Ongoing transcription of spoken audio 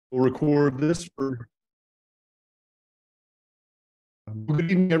We'll record this for. Good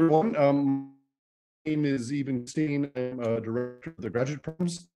evening, everyone. My name is Eben Steen. I'm a director of the graduate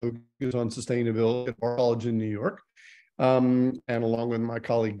programs focused on sustainability at our college in New York. And along with my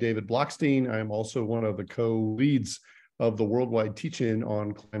colleague David Blockstein, I am also one of the co-leads of the worldwide teach-in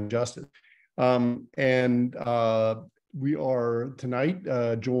on climate justice. We are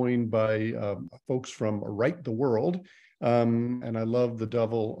tonight joined by folks from Right the World. And I love the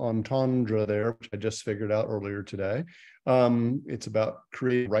double entendre there, which I just figured out earlier today. It's about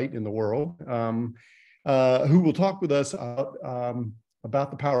creating right in the world, who will talk with us about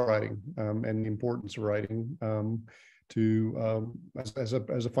the power of writing and the importance of writing as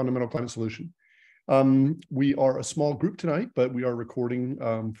a fundamental climate solution. We are a small group tonight, but we are recording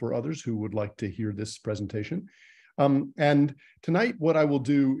for others who would like to hear this presentation. And tonight, what I will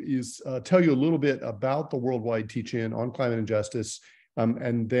do is tell you a little bit about the worldwide teach-in on climate and justice,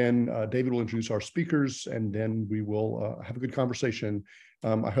 and then David will introduce our speakers, and then we will have a good conversation,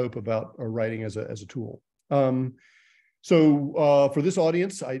 I hope, about writing as a tool. So for this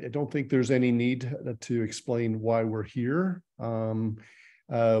audience, I don't think there's any need to explain why we're here.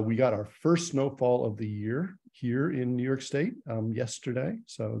 We got our first snowfall of the year here in New York State yesterday,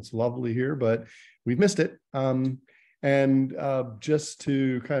 so it's lovely here, but we've missed it. Just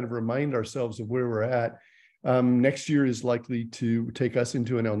to kind of remind ourselves of where we're at, next year is likely to take us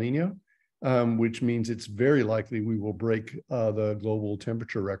into an El Nino, which means it's very likely we will break the global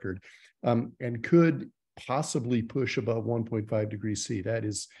temperature record and could possibly push above 1.5 degrees C. That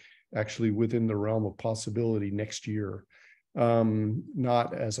is actually within the realm of possibility next year.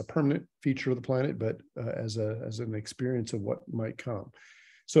 Not as a permanent feature of the planet, but as an experience of what might come.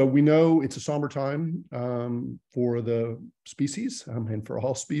 So we know it's a somber time for the species and for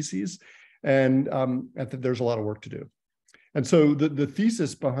all species, and there's a lot of work to do. And so the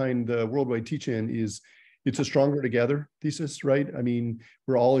thesis behind the worldwide teach-in is it's a stronger together thesis, right? I mean,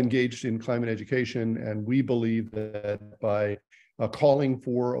 we're all engaged in climate education, and we believe that by calling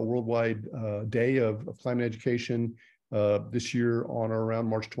for a worldwide day of climate education this year on or around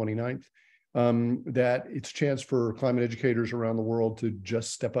March 29th, that it's a chance for climate educators around the world to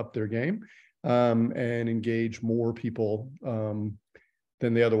just step up their game and engage more people than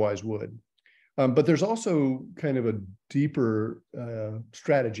they otherwise would. But there's also kind of a deeper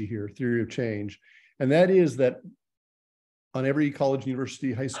strategy here, theory of change, and that is that on every college,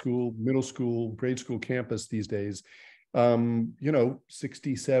 university, high school, middle school, grade school campus these days,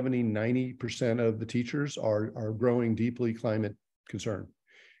 60, 70, 90% of the teachers are growing deeply climate concerned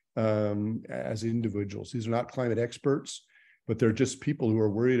as individuals. These are not climate experts, but they're just people who are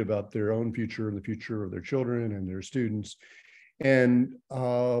worried about their own future and the future of their children and their students. And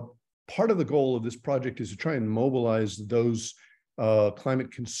part of the goal of this project is to try and mobilize those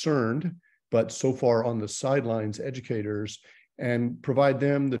climate concerned, but so far on the sidelines educators, and provide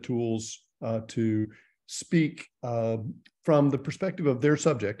them the tools to speak from the perspective of their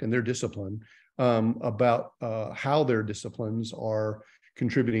subject and their discipline about how their disciplines are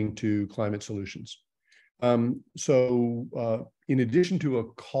contributing to climate solutions. So in addition to a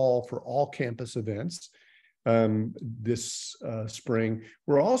call for all campus events this spring,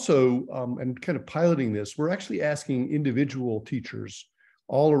 we're also, and kind of piloting this, we're actually asking individual teachers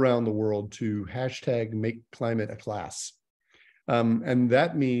all around the world to hashtag make climate a class. And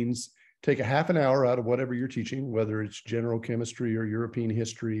that means take a half an hour out of whatever you're teaching, whether it's general chemistry or European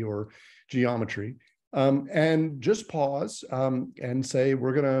history or geometry, and just pause and say,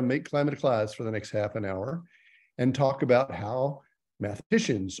 we're going to make climate a class for the next half an hour and talk about how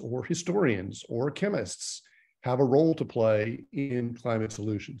mathematicians or historians or chemists have a role to play in climate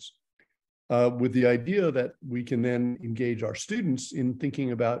solutions, with the idea that we can then engage our students in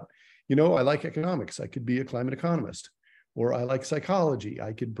thinking about, I like economics, I could be a climate economist. Or I like psychology,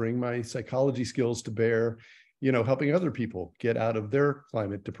 I could bring my psychology skills to bear, helping other people get out of their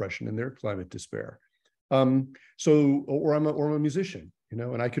climate depression and their climate despair. Or I'm a musician,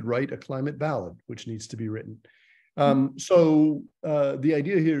 and I could write a climate ballad, which needs to be written. The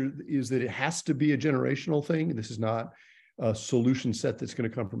idea here is that it has to be a generational thing. This is not a solution set that's going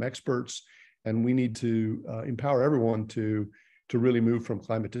to come from experts, and we need to empower everyone to really move from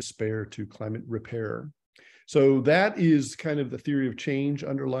climate despair to climate repair. So that is kind of the theory of change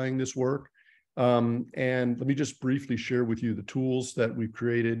underlying this work. And let me just briefly share with you the tools that we've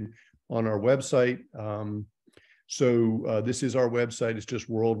created on our website. This is our website. It's just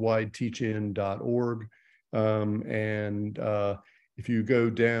worldwideteachin.org. If you go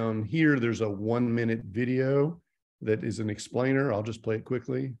down here, there's a 1-minute video that is an explainer. I'll just play it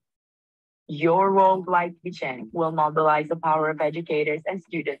quickly. Your worldwide teaching will mobilize the power of educators and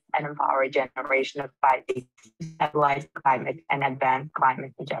students and empower a generation of scientists to stabilize climate and advance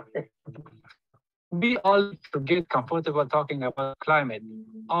climate justice. We all need to get comfortable talking about climate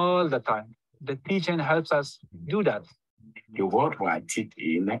all the time. The teaching helps us do that. The worldwide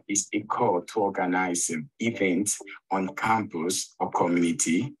teaching is a call to organize events on campus or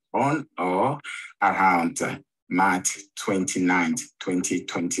community on or around March 29th,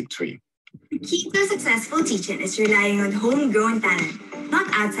 2023. The key to successful teaching is relying on homegrown talent, not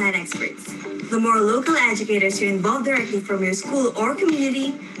outside experts. The more local educators you involve directly from your school or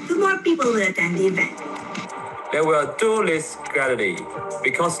community, the more people will attend the event. They will do this gladly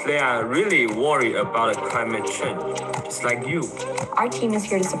because they are really worried about climate change, just like you. Our team is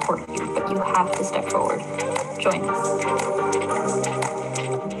here to support you, but you have to step forward. Join us.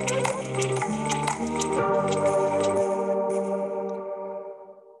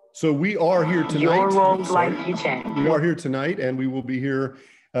 So we are here tonight. Your worldwide teaching. We are here tonight, and we will be here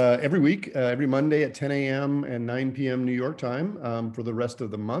every week, every Monday at 10 a.m. and 9 p.m. New York time for the rest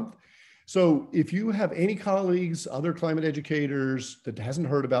of the month. So if you have any colleagues, other climate educators that hasn't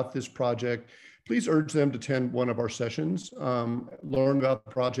heard about this project, please urge them to attend one of our sessions, learn about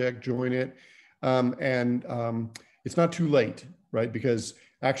the project, join it. It's not too late, right? Because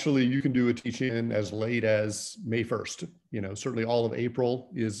actually you can do a teach-in as late as May 1st. You know, certainly all of April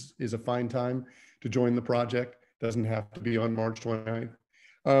is a fine time to join the project. Doesn't have to be on March 29th.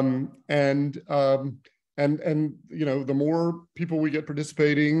 And you know, the more people we get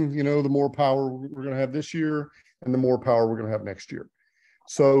participating, you know, the more power we're going to have this year and the more power we're going to have next year.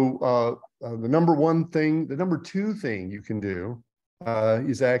 So the number two thing you can do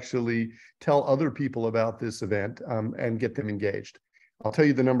is actually tell other people about this event and get them engaged. I'll tell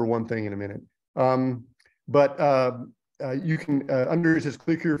you the number one thing in a minute. You can, under it says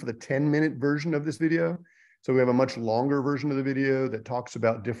click here for the 10-minute version of this video. So we have a much longer version of the video that talks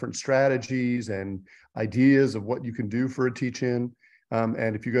about different strategies and ideas of what you can do for a teach-in.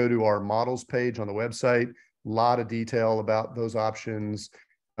 And if you go to our models page on the website, a lot of detail about those options,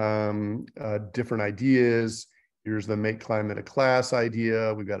 different ideas. Here's the Make Climate a Class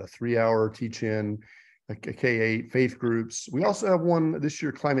idea. We've got a 3-hour teach-in, a K-8 faith groups. We also have one this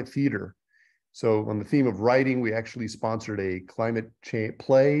year, Climate Theater. So on the theme of writing, we actually sponsored a climate change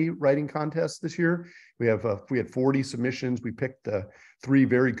play writing contest this year. We had 40 submissions. We picked the 3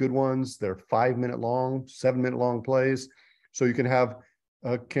 very good ones. They're 5-minute long, 7-minute long plays. So you can have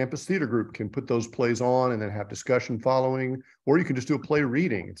a campus theater group can put those plays on and then have discussion following, or you can just do a play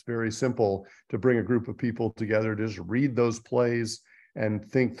reading. It's very simple to bring a group of people together to just read those plays and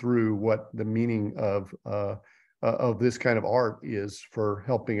think through what the meaning of this kind of art is for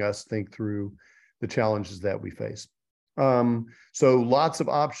helping us think through the challenges that we face. So lots of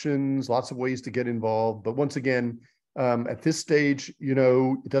options, lots of ways to get involved. But once again, at this stage, you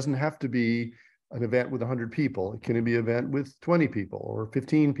know, it doesn't have to be an event with 100 people. It can be an event with 20 people or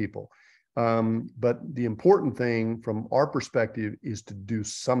 15 people. But the important thing from our perspective is to do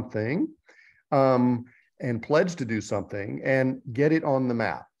something and pledge to do something and get it on the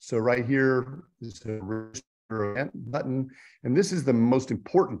map. So right here is a event button. And this is the most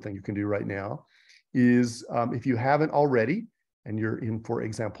important thing you can do right now is if you haven't already, and you're in, for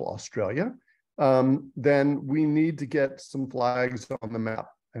example, Australia, then we need to get some flags on the map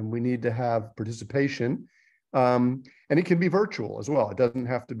and we need to have participation. And it can be virtual as well. It doesn't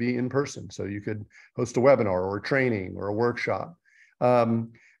have to be in person. So you could host a webinar or a training or a workshop.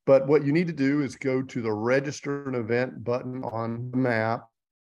 But what you need to do is go to the register an event button on the map,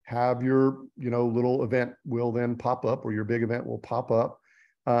 have your, you know, little event will then pop up or your big event will pop up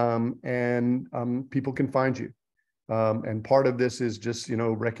and people can find you. And part of this is just, you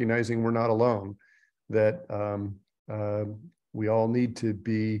know, recognizing we're not alone, that we all need to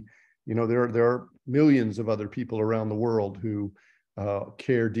be, you know, there are millions of other people around the world who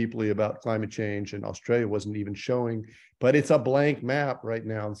care deeply about climate change, and Australia wasn't even showing, but it's a blank map right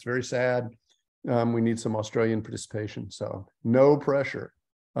now. It's very sad. We need some Australian participation. So no pressure,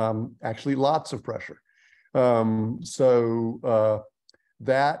 actually lots of pressure.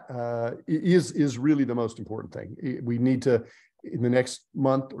 That is really the most important thing. We need to, in the next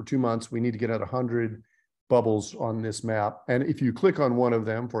month or 2 months, we need to get out 100 bubbles on this map. And if you click on one of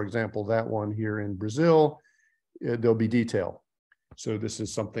them, for example, that one here in Brazil, there'll be detail. So this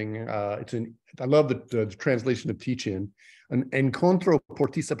is something, I love the translation of teach-in, an encontro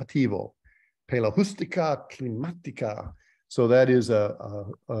participativo pela justica climática. So that is a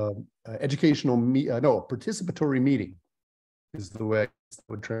participatory meeting is the way I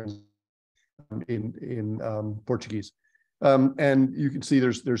would translate in Portuguese. And you can see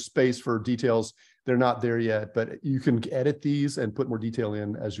there's space for details. They're not there yet, but you can edit these and put more detail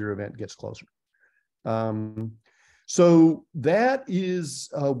in as your event gets closer. So that is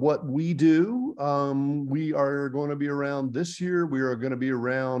what we do. We are going to be around this year. We are going to be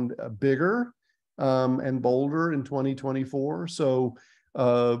around bigger and bolder in 2024. So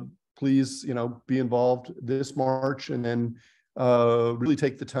please, be involved this March, and then really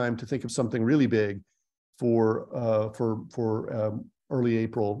take the time to think of something really big for early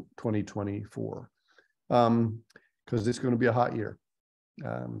April 2024, because it's going to be a hot year.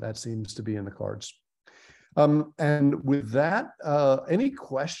 That seems to be in the cards. And with that, any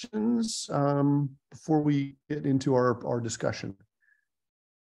questions before we get into our discussion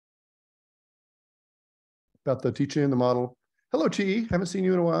about the teaching and the model? Hello, Chi. Haven't seen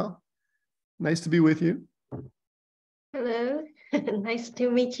you in a while. Nice to be with you. Hello. Nice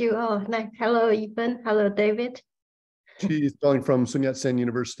to meet you all. Hello, Ethan. Hello, David. She is calling from Sun Yat-sen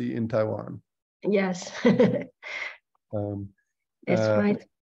University in Taiwan. Yes. It's fine.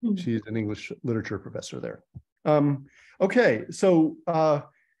 She's an English literature professor there. Okay, so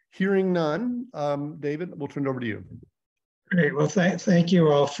hearing none, David, we'll turn it over to you. Great. Well, thank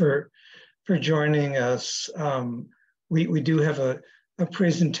you all for joining us. We do have a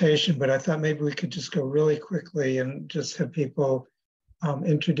presentation, but I thought maybe we could just go really quickly and just have people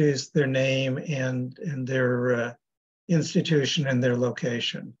introduce their name and their institution and their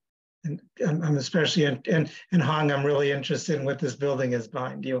location. And I'm especially in Hong, I'm really interested in what this building is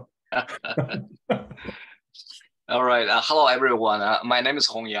behind you. All right. Hello, everyone. My name is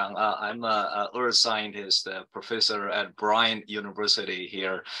Hong Yang. I'm an earth scientist professor at Bryant University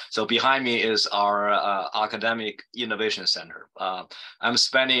here. So behind me is our academic innovation center.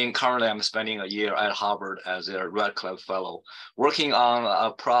 Currently I'm spending a year at Harvard as a Radcliffe Fellow, working on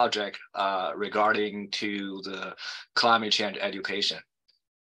a project regarding to the climate change education.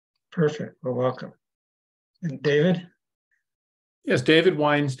 Perfect. Well, welcome. And David? Yes, David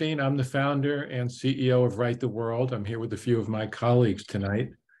Weinstein. I'm the founder and CEO of Write the World. I'm here with a few of my colleagues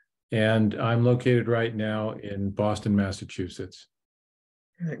tonight, and I'm located right now in Boston, Massachusetts.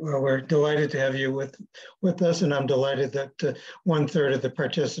 Right. Well, we're delighted to have you with us, and I'm delighted that 1/3 of the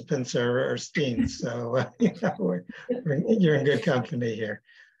participants are Steens. So you're in good company here.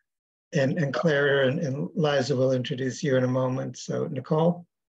 And Claire and Liza will introduce you in a moment. So Nicole?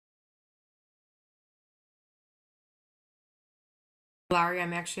 Larry,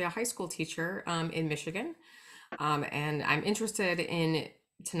 I'm actually a high school teacher in Michigan, and I'm interested in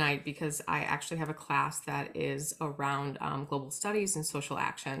tonight because I actually have a class that is around global studies and social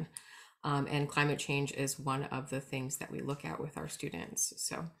action, and climate change is one of the things that we look at with our students.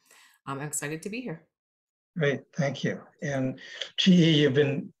 So I'm excited to be here. Great, thank you. And Chi, you've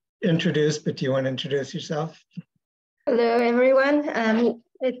been introduced, but do you want to introduce yourself? Hello, everyone.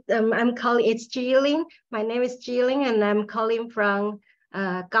 I'm calling, it's Jiling. My name is Jiling, and I'm calling from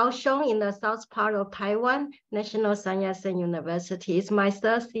Kaohsiung in the south part of Taiwan, National Sun Yat-sen University. It's my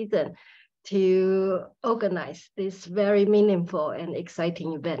third season to organize this very meaningful and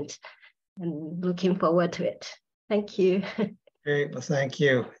exciting event, and looking forward to it. Thank you. Great, well, thank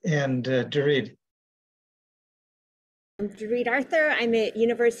you. And Dorit. I'm Dorit Arthur. I'm at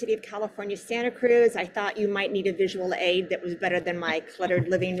University of California, Santa Cruz. I thought you might need a visual aid that was better than my cluttered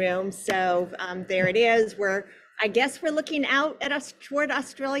living room. So there it is. I guess we're looking out at us toward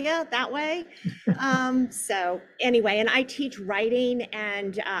Australia that way. So anyway, and I teach writing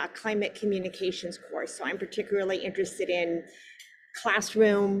and climate communications course. So I'm particularly interested in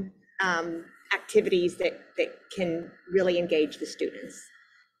classroom activities that can really engage the students.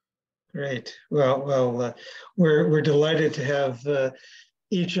 Great. Well, we're delighted to have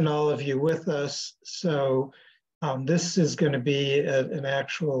each and all of you with us. So this is going to be an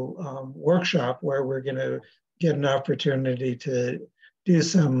actual workshop where we're going to get an opportunity to do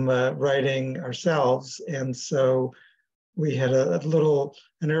some writing ourselves. And so we had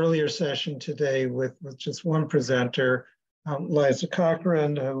an earlier session today with just one presenter, Liza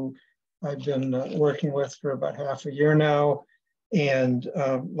Cochran, who I've been working with for about half a year now. And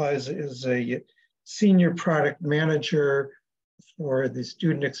Liza is a senior product manager for the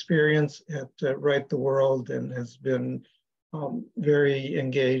student experience at Write the World, and has been very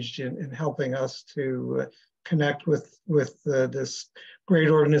engaged in helping us to connect with this great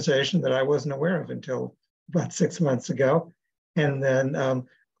organization that I wasn't aware of until about 6 months ago. And then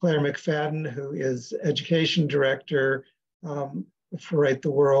Clare McFadden, who is education director for Write the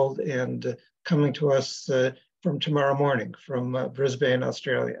World, and coming to us from tomorrow morning from Brisbane,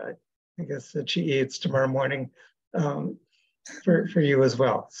 Australia. I guess it's tomorrow morning for you as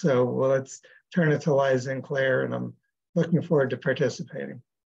well. So let's turn it to Liza and Claire, and I'm looking forward to participating.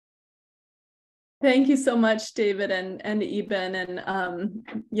 Thank you so much, David and Eben. And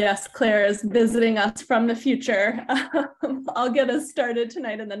yes, Claire is visiting us from the future. I'll get us started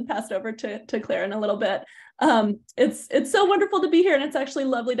tonight and then pass it over to Claire in a little bit. It's so wonderful to be here, and it's actually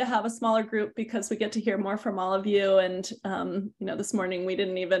lovely to have a smaller group because we get to hear more from all of you. And you know, this morning we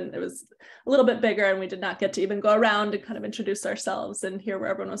didn't even, it was a little bit bigger and we did not get to even go around and kind of introduce ourselves and hear where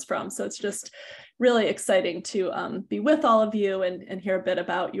everyone was from. So it's just really exciting to be with all of you and hear a bit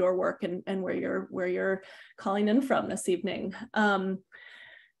about your work and where you're calling in from this evening.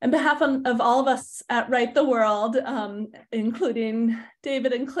 On behalf of all of us at Write the World, including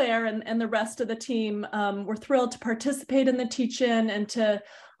David and Claire and the rest of the team, we're thrilled to participate in the teach-in and to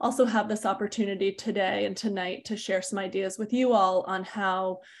also have this opportunity today and tonight to share some ideas with you all on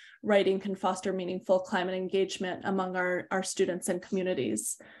how writing can foster meaningful climate engagement among our students and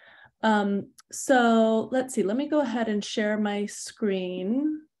communities. So let's see, let me go ahead and share my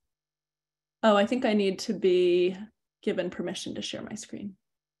screen. Oh, I think I need to be given permission to share my screen.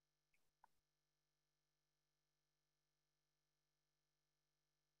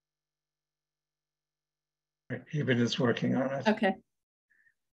 Eben is working on it. Okay.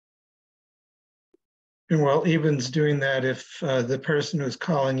 And while Eben's doing that, if the person who's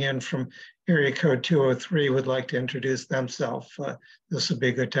calling in from area code 203 would like to introduce themselves, this would be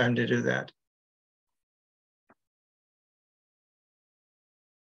a good time to do that.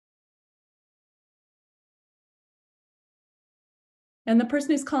 And the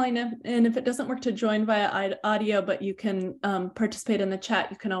person who's calling in, if it doesn't work to join via audio, but you can participate in the chat,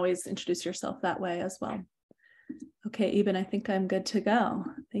 you can always introduce yourself that way as well. Okay, Eben, I think I'm good to go.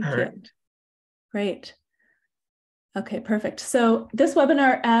 Thank you. Right. Great. Okay, perfect. So this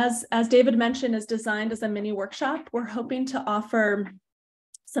webinar, as David mentioned, is designed as a mini workshop. We're hoping to offer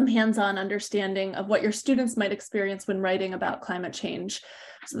some hands-on understanding of what your students might experience when writing about climate change.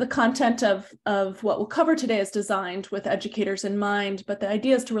 So the content of what we'll cover today is designed with educators in mind, but the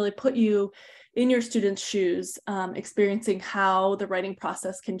idea is to really put you in your students' shoes, experiencing how the writing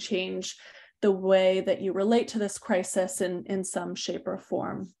process can change the way that you relate to this crisis in some shape or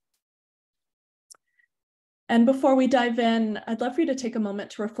form. And before we dive in, I'd love for you to take a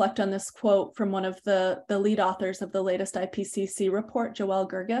moment to reflect on this quote from one of the lead authors of the latest IPCC report, Joelle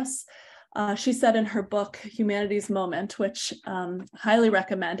Gergis. She said in her book, Humanity's Moment, which highly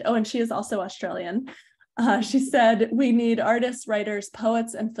recommend. Oh, and she is also Australian. She said, "We need artists, writers,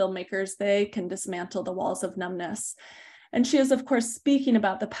 poets, and filmmakers. They can dismantle the walls of numbness." And she is, of course, speaking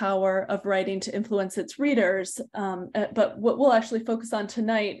about the power of writing to influence its readers. But what we'll actually focus on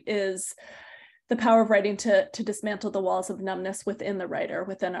tonight is the power of writing to dismantle the walls of numbness within the writer,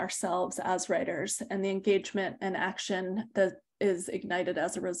 within ourselves as writers, and the engagement and action that is ignited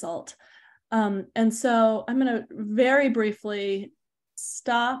as a result. And so I'm going to very briefly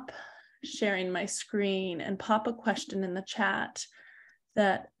stop sharing my screen and pop a question in the chat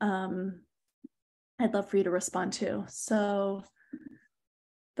that I'd love for you to respond to. So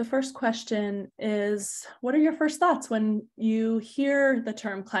the first question is, what are your first thoughts when you hear the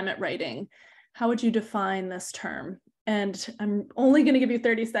term climate writing? How would you define this term? And I'm only going to give you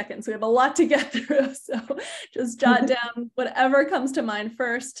 30 seconds. We have a lot to get through. So just jot down whatever comes to mind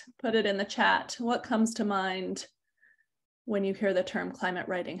first, put it in the chat. What comes to mind when you hear the term climate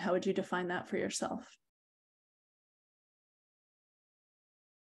writing? How would you define that for yourself?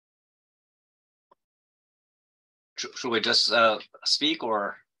 Should we just speak,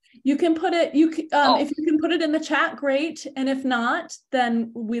 or? You can put it, if you can put it in the chat, great. And if not,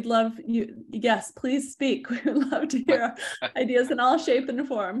 then we'd love you. Yes, please speak. We would love to hear ideas in all shape and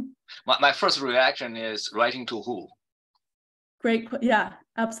form. My first reaction is writing to who? Great. Yeah,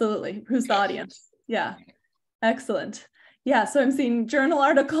 absolutely. Who's the audience? Yeah, excellent. Yeah, so I'm seeing journal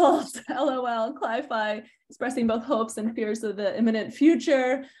articles, LOL, Cli-Fi, expressing both hopes and fears of the imminent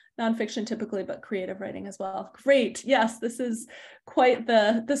future. Nonfiction typically, but creative writing as well. Great. Yes, this is quite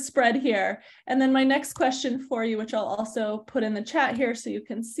the spread here. And then my next question for you, which I'll also put in the chat here so you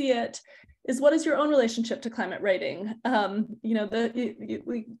can see it, is what is your own relationship to climate writing? You know,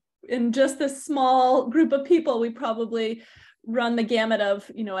 we in just this small group of people, we probably run the gamut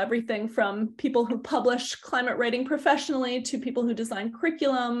of, you know, everything from people who publish climate writing professionally to people who design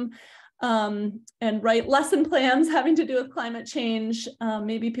curriculum, and write lesson plans having to do with climate change,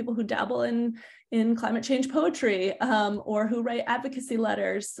 maybe people who dabble in climate change poetry, or who write advocacy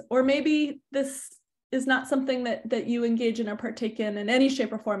letters, or maybe this is not something that you engage in or partake in any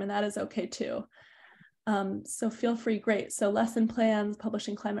shape or form, and that is okay too. So feel free, great. So lesson plans,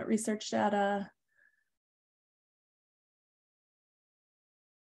 publishing climate research data.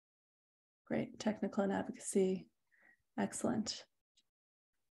 Great, technical and advocacy. Excellent.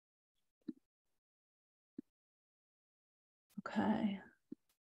 Okay.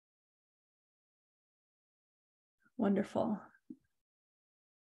 Wonderful.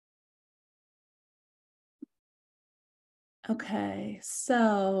 Okay,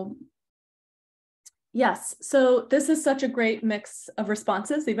 so yes, so this is such a great mix of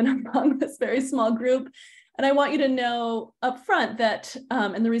responses, even among this very small group. And I want you to know up front that,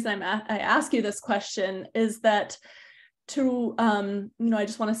 and the reason I ask you this question is that I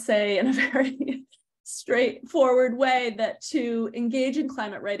just want to say in a very straightforward way that to engage in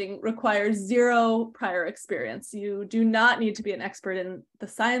climate writing requires zero prior experience. You do not need to be an expert in the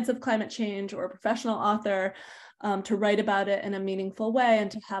science of climate change or a professional author to write about it in a meaningful way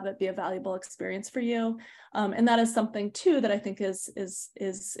and to have it be a valuable experience for you. And that is something too that I think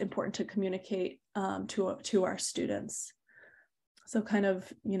is important to communicate to our students. So kind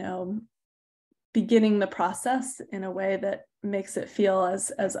of, beginning the process in a way that makes it feel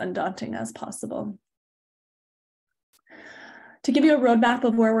as undaunting as possible. To give you a roadmap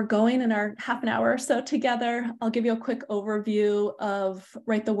of where we're going in our half an hour or so together, I'll give you a quick overview of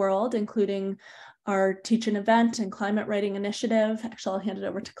Write the World, including our Teach an Event and Climate Writing Initiative. Actually, I'll hand it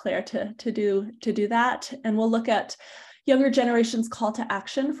over to Claire to do that. And we'll look at younger generation's call to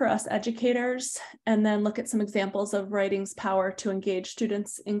action for us educators, and then look at some examples of writing's power to engage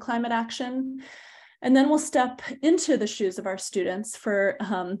students in climate action. And then we'll step into the shoes of our students for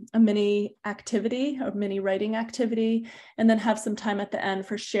a mini activity, or mini writing activity, and then have some time at the end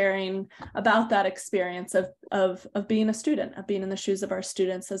for sharing about that experience of being a student, of being in the shoes of our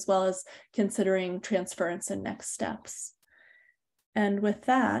students, as well as considering transference and next steps. And with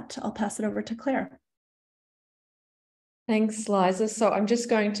that, I'll pass it over to Claire. Thanks, Liza. So I'm just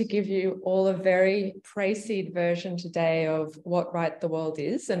going to give you all a very pre-seed version today of what Write the World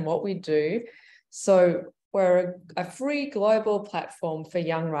is and what we do. So we're a free global platform for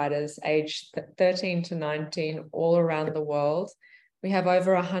young writers aged 13 to 19 all around the world. We have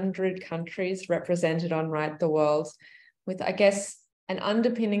over 100 countries represented on Write the World, with, I guess, an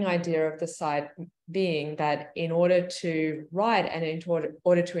underpinning idea of the site being that in order to write and in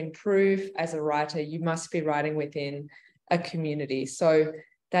order to improve as a writer, you must be writing within a community. So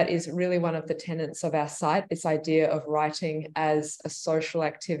that is really one of the tenets of our site, this idea of writing as a social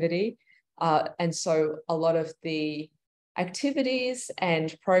activity. And so a lot of the activities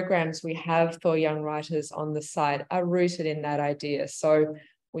and programs we have for young writers on the site are rooted in that idea. So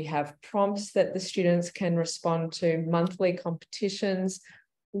we have prompts that the students can respond to, monthly competitions,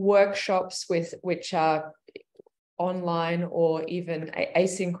 workshops which are online or even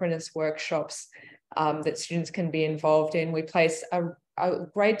asynchronous workshops that students can be involved in. We place a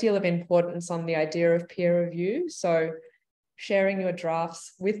great deal of importance on the idea of peer review. So sharing your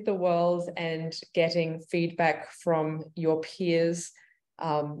drafts with the world and getting feedback from your peers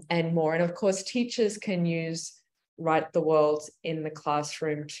and more. And of course, teachers can use Write the World in the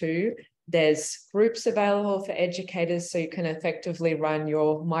classroom too. There's groups available for educators, so you can effectively run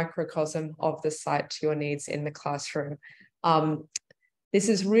your microcosm of the site to your needs in the classroom. This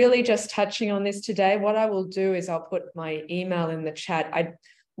is really just touching on this today. What I will do is I'll put my email in the chat. I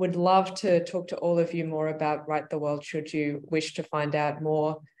would love to talk to all of you more about Write the World should you wish to find out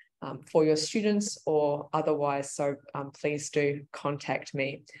more for your students or otherwise. So please do contact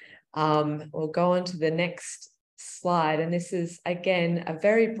me. We'll go on to the next slide. And this is, again, a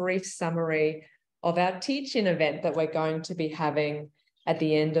very brief summary of our teach-in event that we're going to be having at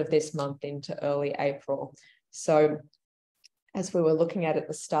the end of this month into early April. So as we were looking at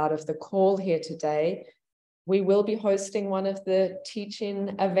the start of the call here today, we will be hosting one of the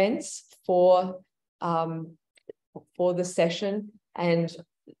teach-in events for the session. And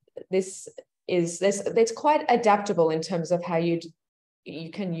it's quite adaptable in terms of how you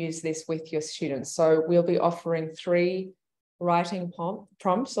can use this with your students. So we'll be offering 3 writing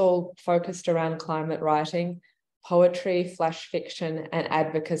prompts, all focused around climate writing, poetry, flash fiction, and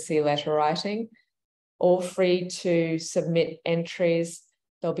advocacy letter writing, all free to submit entries.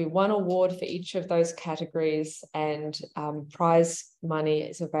 There'll be 1 award for each of those categories, and prize money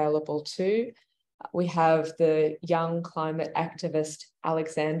is available too. We have the young climate activist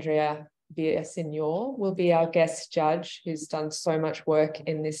Alexandria Villaseñor will be our guest judge, who's done so much work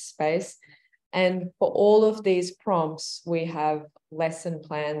in this space. And for all of these prompts, we have lesson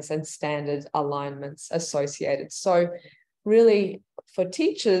plans and standard alignments associated. So really, for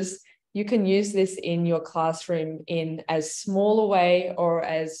teachers, you can use this in your classroom in as small a way or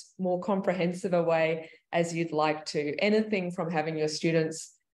as more comprehensive a way as you'd like to. Anything from having your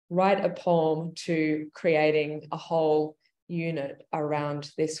students write a poem to creating a whole unit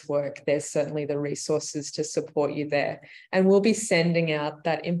around this work, there's certainly the resources to support you there. And we'll be sending out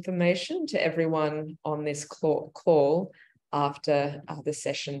that information to everyone on this call after the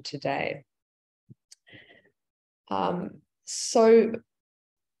session today. So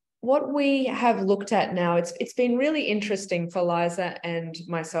what we have looked at now, it's been really interesting for Liza and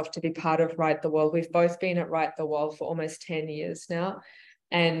myself to be part of Write the World. We've both been at Write the World for almost 10 years now.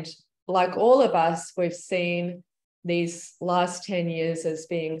 And like all of us, we've seen these last 10 years as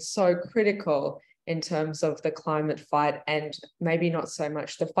being so critical in terms of the climate fight, and maybe not so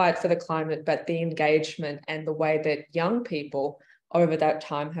much the fight for the climate, but the engagement and the way that young people over that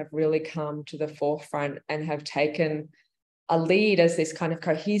time have really come to the forefront and have taken a lead as this kind of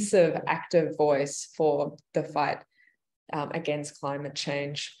cohesive, active voice for the fight against climate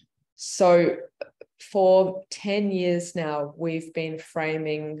change. So for 10 years now, we've been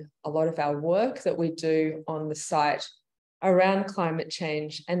framing a lot of our work that we do on the site around climate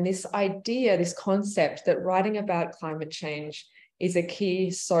change, and this idea, this concept that writing about climate change is a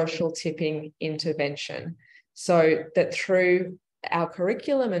key social tipping intervention, so that through our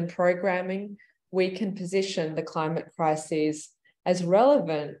curriculum and programming, we can position the climate crises as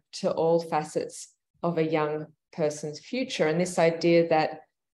relevant to all facets of a young person's future. And this idea that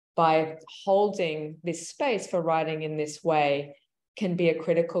by holding this space for writing in this way can be a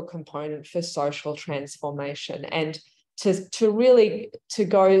critical component for social transformation and to really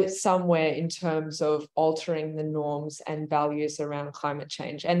go somewhere in terms of altering the norms and values around climate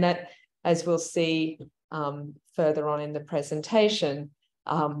change. And that, as we'll see further on in the presentation,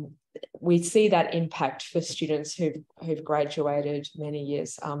 we see that impact for students who've graduated many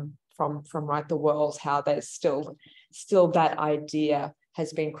years from Write the World, how there's still that idea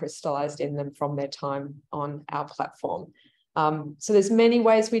has been crystallized in them from their time on our platform. So there's many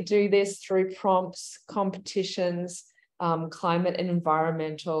ways we do this through prompts, competitions, climate and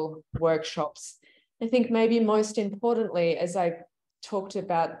environmental workshops. I think maybe most importantly, as I talked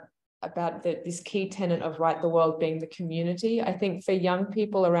about this key tenet of Write the World being the community, I think for young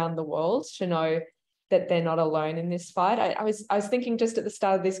people around the world to know that they're not alone in this fight. I was thinking just at the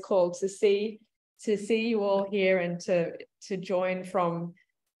start of this call to see you all here and to join from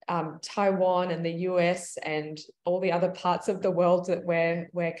Taiwan and the US and all the other parts of the world that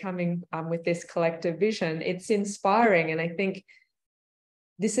we're coming with this collective vision. It's inspiring, and I think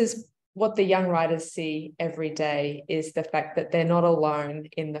this is what the young writers see every day, is the fact that they're not alone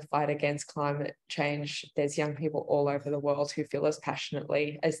in the fight against climate change. There's young people all over the world who feel as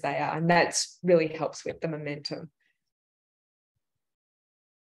passionately as they are, and that really helps with the momentum.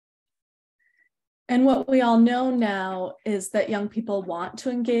 And what we all know now is that young people want to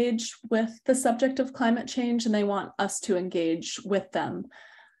engage with the subject of climate change, and they want us to engage with them.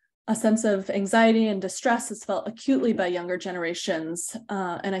 A sense of anxiety and distress is felt acutely by younger generations.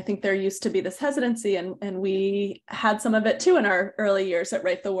 And I think there used to be this hesitancy, and we had some of it too in our early years at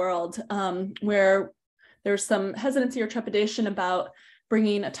Write the World, where there's some hesitancy or trepidation about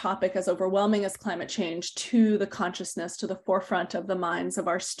bringing a topic as overwhelming as climate change to the consciousness, to the forefront of the minds of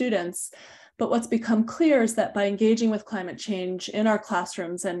our students. But what's become clear is that by engaging with climate change in our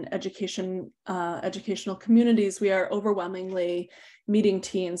classrooms and educational communities, we are overwhelmingly meeting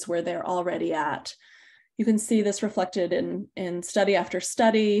teens where they're already at. You can see this reflected in study after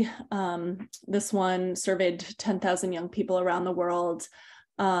study. This one surveyed 10,000 young people around the world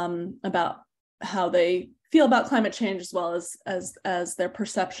about how they feel about climate change, as well as their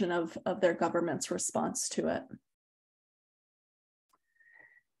perception of their government's response to it.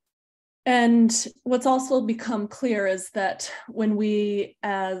 And what's also become clear is that when we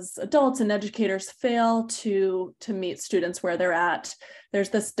as adults and educators fail to meet students where they're at,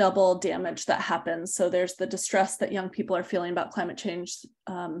 there's this double damage that happens. So there's the distress that young people are feeling about climate change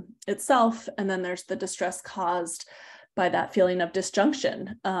itself, and then there's the distress caused by that feeling of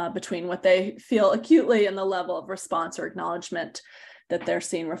disjunction between what they feel acutely and the level of response or acknowledgement that they're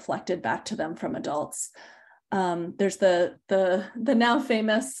seeing reflected back to them from adults. There's the now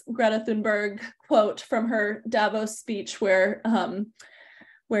famous Greta Thunberg quote from her Davos speech where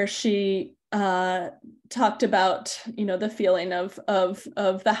she talked about, the feeling of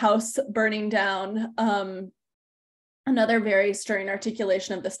the house burning down. Another very stirring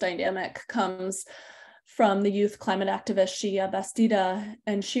articulation of this dynamic comes from the youth climate activist Shia Bastida,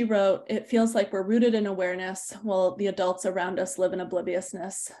 and she wrote, "It feels like we're rooted in awareness while the adults around us live in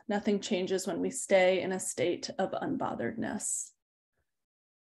obliviousness. Nothing changes when we stay in a state of unbotheredness."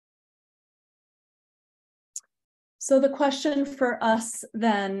 So the question for us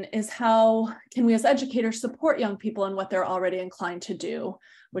then is, how can we as educators support young people in what they're already inclined to do,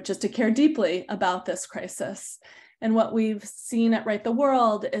 which is to care deeply about this crisis? And what we've seen at Write the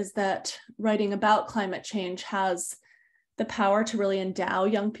World is that writing about climate change has the power to really endow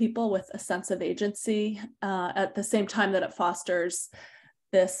young people with a sense of agency at the same time that it fosters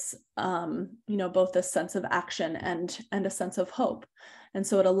this, both this sense of action and a sense of hope. And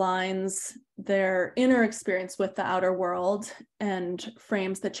so it aligns their inner experience with the outer world and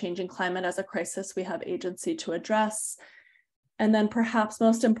frames the changing climate as a crisis we have agency to address. And then perhaps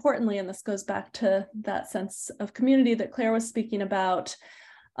most importantly, and this goes back to that sense of community that Claire was speaking about,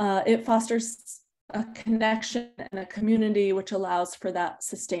 it fosters a connection and a community which allows for that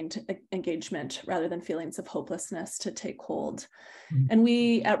sustained engagement rather than feelings of hopelessness to take hold. And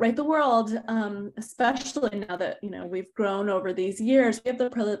we at Write the World, especially now that we've grown over these years, we have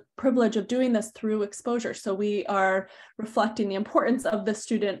the privilege of doing this through exposure. So we are reflecting the importance of the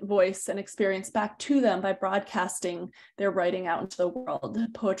student voice and experience back to them by broadcasting their writing out into the world.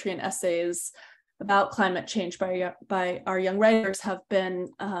 Poetry and essays about climate change by our young writers have been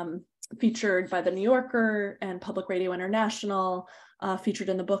featured by the New Yorker and Public Radio International, featured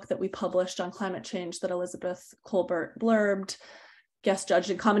in the book that we published on climate change that Elizabeth Colbert blurbed, guest judged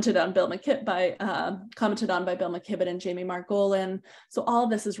and commented on by Bill McKibben and Jamie Margolin. So all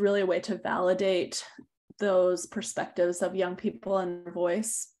of this is really a way to validate those perspectives of young people and their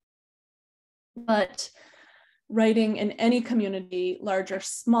voice. But writing in any community, large or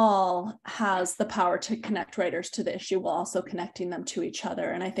small, has the power to connect writers to the issue while also connecting them to each other.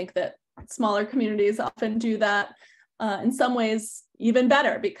 And I think that smaller communities often do that in some ways even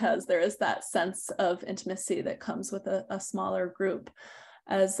better, because there is that sense of intimacy that comes with a smaller group.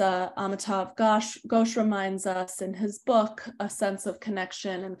 As Amitav Ghosh reminds us in his book, a sense of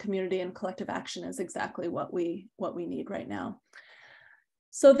connection and community and collective action is exactly what we need right now.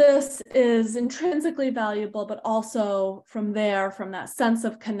 So this is intrinsically valuable, but also from that sense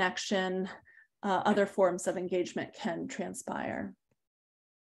of connection, other forms of engagement can transpire.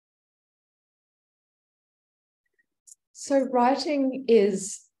 So writing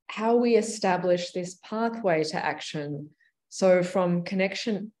is how we establish this pathway to action. So from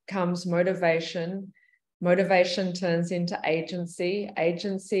connection comes motivation, motivation turns into agency,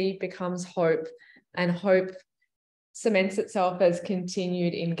 agency becomes hope, and hope cements itself as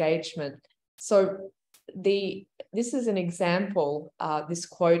continued engagement. So this is an example, this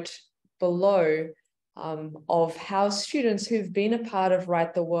quote below, of how students who've been a part of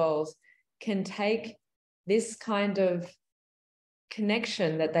Write the World can take this kind of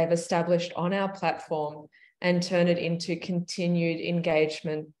connection that they've established on our platform and turn it into continued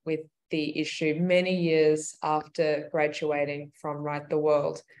engagement with the issue many years after graduating from Write the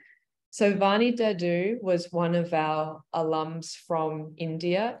World. So Vani Dadu was one of our alums from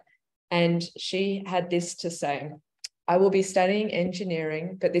India, and she had this to say: "I will be studying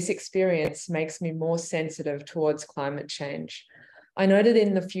engineering, but this experience makes me more sensitive towards climate change. I know that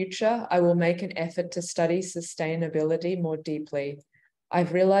in the future, I will make an effort to study sustainability more deeply.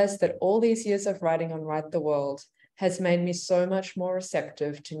 I've realized that all these years of writing on Write the World has made me so much more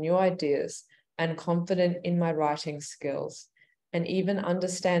receptive to new ideas and confident in my writing skills, and even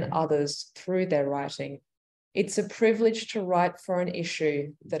understand others through their writing. It's a privilege to write for an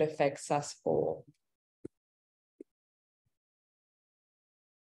issue that affects us all."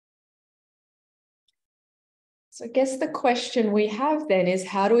 So I guess the question we have then is,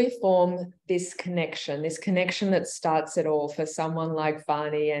 how do we form this connection that starts it all for someone like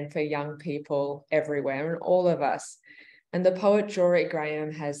Vani and for young people everywhere and all of us? And the poet Jory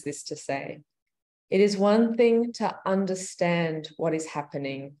Graham has this to say: "It is one thing to understand what is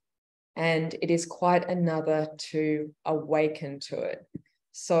happening, and it is quite another to awaken to it."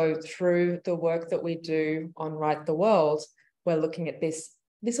 So through the work that we do on Write the World, we're looking at this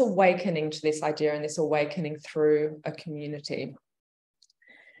awakening to this idea and this awakening through a community.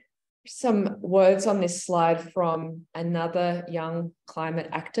 Some words on this slide from another young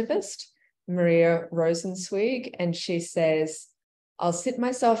climate activist, Maria Rosenzweig, and she says, "I'll sit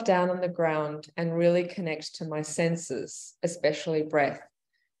myself down on the ground and really connect to my senses, especially breath.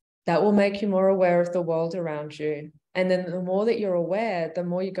 That will make you more aware of the world around you. And then the more that you're aware, the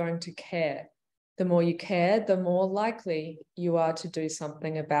more you're going to care. The more you care, the more likely you are to do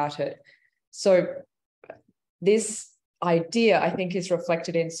something about it." So this idea, I think, is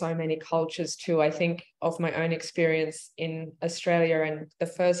reflected in so many cultures too. I think of my own experience in Australia, and the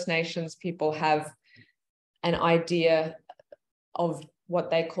First Nations people have an idea of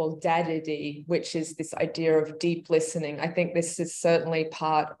what they call dadidi, which is this idea of deep listening. I think this is certainly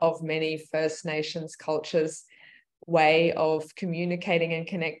part of many First Nations cultures' way of communicating and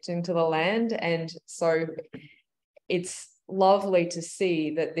connecting to the land. And so it's lovely to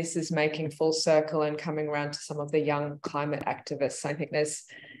see that this is making full circle and coming around to some of the young climate activists. I think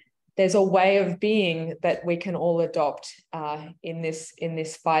there's a way of being that we can all adopt in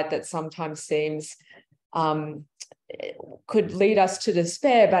this fight that sometimes seems could lead us to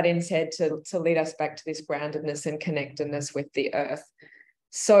despair, but instead to lead us back to this groundedness and connectedness with the earth.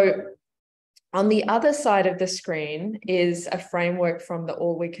 So on the other side of the screen is a framework from the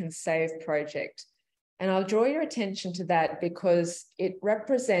All We Can Save project. And I'll draw your attention to that because it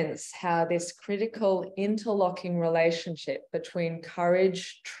represents how this critical interlocking relationship between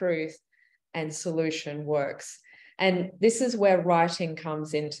courage, truth, and solution works. And this is where writing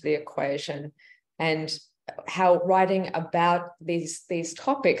comes into the equation, and how writing about these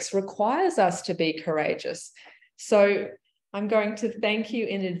topics requires us to be courageous. So I'm going to thank you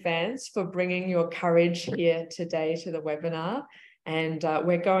in advance for bringing your courage here today to the webinar. And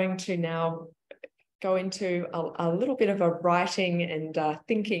we're going to now go into a little bit of a writing and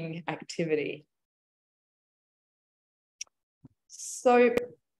thinking activity. So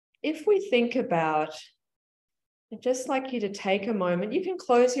if we think about, I'd just like you to take a moment. You can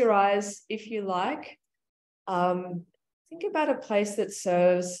close your eyes if you like. Think about a place that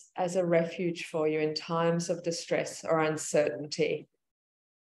serves as a refuge for you in times of distress or uncertainty,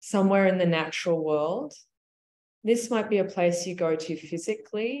 somewhere in the natural world. This might be a place you go to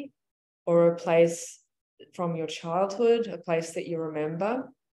physically, or a place from your childhood, a place that you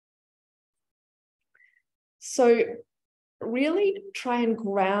remember. So really try and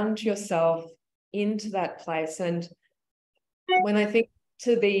ground yourself into that place. And when I think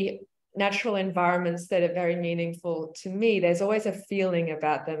to the natural environments that are very meaningful to me, there's always a feeling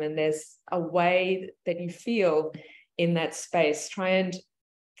about them, and there's a way that you feel in that space. Try and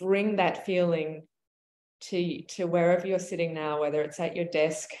bring that feeling to wherever you're sitting now, whether it's at your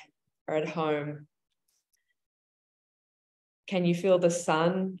desk or at home. Can you feel the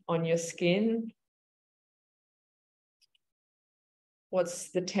sun on your skin? What's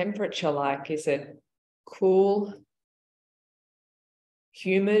the temperature like? Is it cool,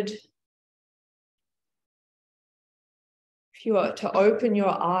 humid? If you are to open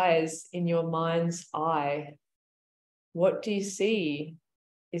your eyes in your mind's eye, what do you see?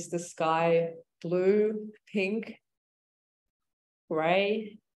 Is the sky blue, pink,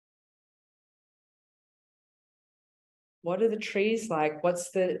 gray? What are the trees like? What's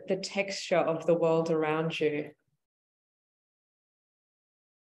the texture of the world around you?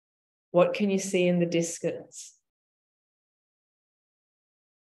 What can you see in the distance?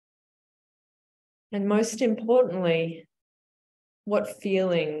 And most importantly, what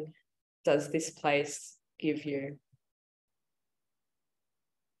feeling does this place give you?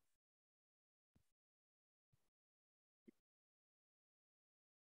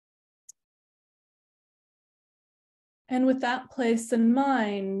 And with that place in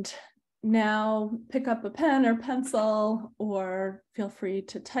mind, now pick up a pen or pencil, or feel free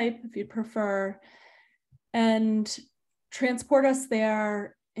to type if you prefer, and transport us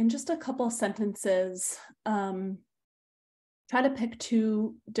there in just a couple sentences. Try to pick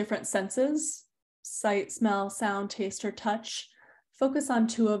 2 different senses: sight, smell, sound, taste, or touch. Focus on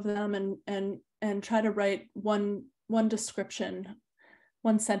 2 of them and try to write one description,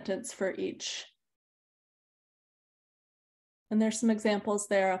 1 sentence for each. And there's some examples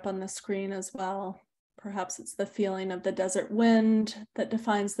there up on the screen as well. Perhaps it's the feeling of the desert wind that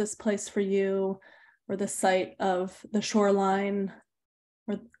defines this place for you, or the sight of the shoreline,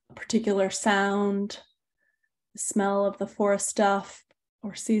 or a particular sound, the smell of the forest duff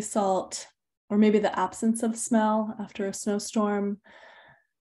or sea salt, or maybe the absence of smell after a snowstorm.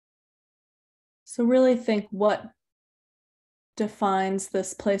 So really think what defines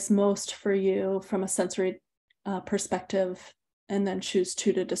this place most for you from a sensory perspective, and then choose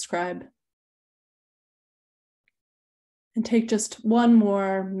 2 to describe. And take just 1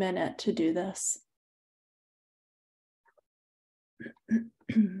 more minute to do this.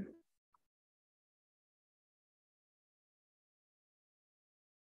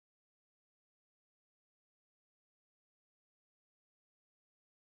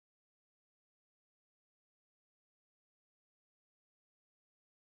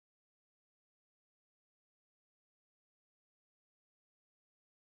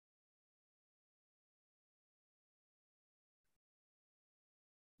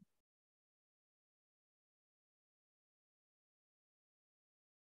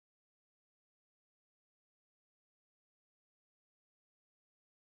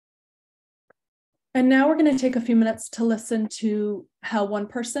 And now we're going to take a few minutes to listen to how one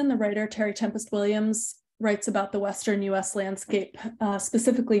person, the writer Terry Tempest Williams, writes about the Western US landscape,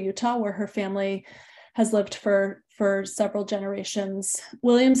 specifically Utah, where her family has lived for several generations.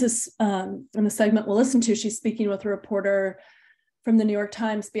 Williams is, in the segment we'll listen to, she's speaking with a reporter from the New York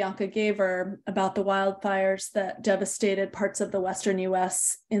Times, Bianca Gaver, about the wildfires that devastated parts of the Western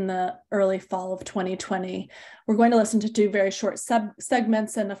US in the early fall of 2020. We're going to listen to two very short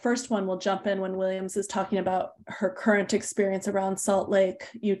segments, and the first one will jump in when Williams is talking about her current experience around Salt Lake,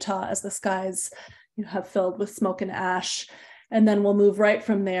 Utah, as the skies have filled with smoke and ash. And then we'll move right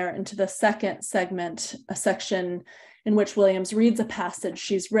from there into the second segment, a section in which Williams reads a passage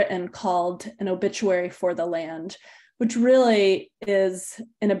she's written called An Obituary for the Land, which really is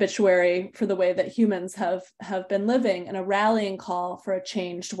an obituary for the way that humans have been living and a rallying call for a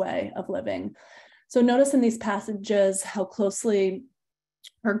changed way of living. So notice in these passages how closely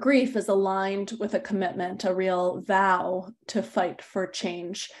her grief is aligned with a commitment, a real vow to fight for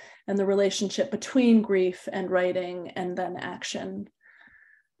change, and the relationship between grief and writing and then action.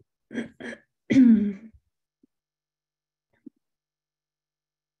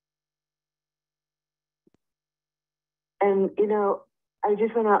 And, you know, I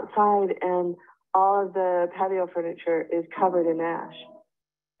just went outside and all of the patio furniture is covered in ash.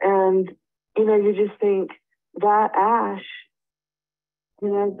 And, you know, you just think that ash, you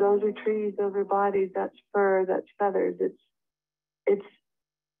know, those are trees, those are bodies, that's fur, that's feathers.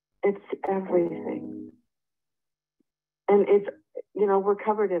 It's everything. And it's, you know, we're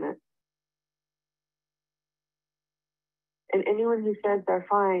covered in it. And anyone who says they're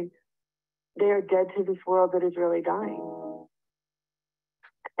fine, they are dead to this world that is really dying.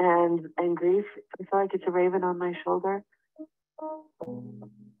 And grief, I feel like it's a raven on my shoulder.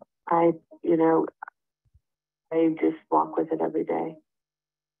 I just walk with it every day.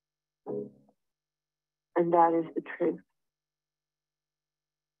 And that is the truth.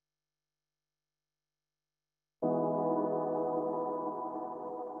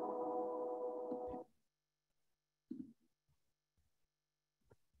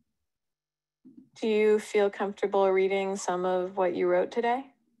 Do you feel comfortable reading some of what you wrote today?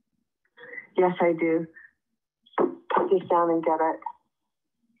 Yes, I do. Put this down and get it.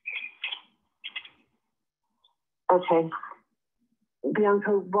 Okay. Bianca,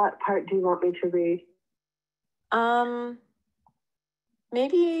 what part do you want me to read?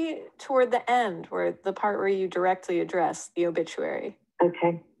 Maybe toward the end, where the part where you directly address the obituary.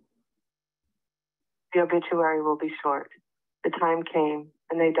 Okay. The obituary will be short. The time came,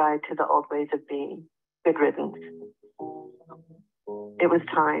 and they died to the old ways of being. Good riddance. It was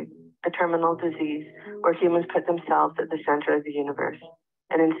time, a terminal disease, where humans put themselves at the center of the universe,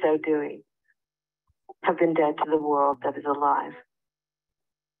 and in so doing, have been dead to the world that is alive.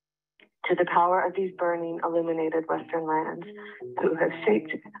 To the power of these burning, illuminated Western lands, who have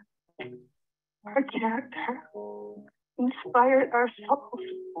shaped our character, inspired our souls,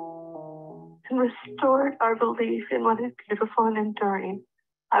 and restored our belief in what is beautiful and enduring,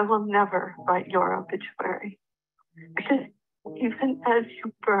 I will never write your obituary. Because even as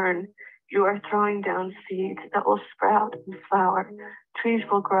you burn, you are throwing down seeds that will sprout and flower. Trees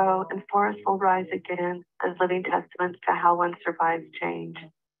will grow and forests will rise again as living testaments to how one survives change.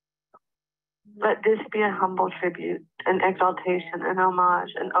 Let this be a humble tribute, an exaltation, an homage,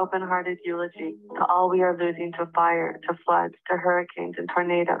 an open-hearted eulogy to all we are losing to fire, to floods, to hurricanes and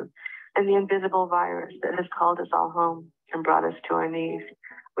tornadoes, and the invisible virus that has called us all home and brought us to our knees.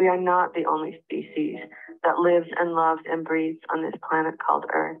 We are not the only species that lives and loves and breathes on this planet called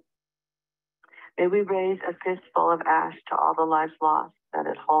Earth. May we raise a fistful of ash to all the lives lost that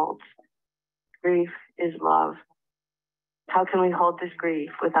it holds. Grief is love. How can we hold this grief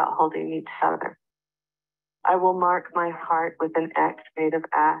without holding each other? I will mark my heart with an X made of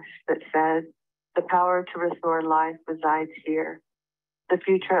ash that says, the power to restore life resides here. The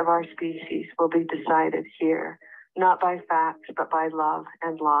future of our species will be decided here, not by facts, but by love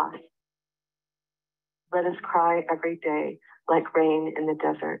and loss. Let us cry every day like rain in the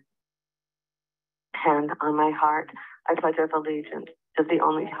desert. Hand on my heart, I pledge of allegiance to the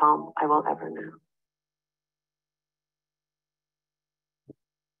only home I will ever know.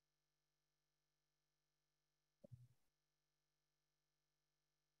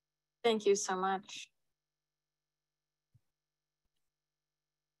 Thank you so much.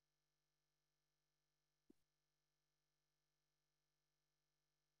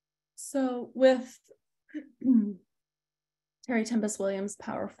 So with Terry Tempest Williams'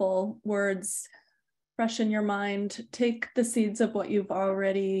 powerful words fresh in your mind, take the seeds of what you've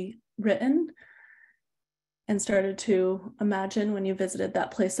already written and started to imagine when you visited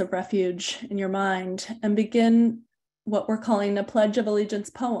that place of refuge in your mind, and begin what we're calling a Pledge of Allegiance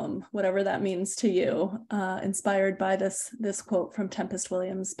poem, whatever that means to you, inspired by this quote from Tempest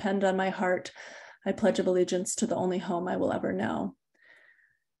Williams, penned on my heart. I pledge of allegiance to the only home I will ever know.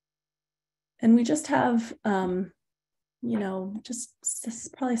 And we just have,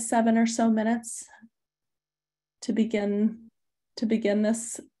 just probably 7 or so minutes to begin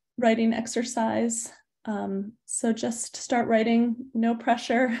this writing exercise. So just start writing, no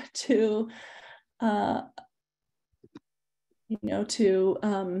pressure to,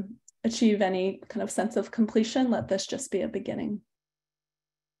 achieve any kind of sense of completion. Let this just be a beginning.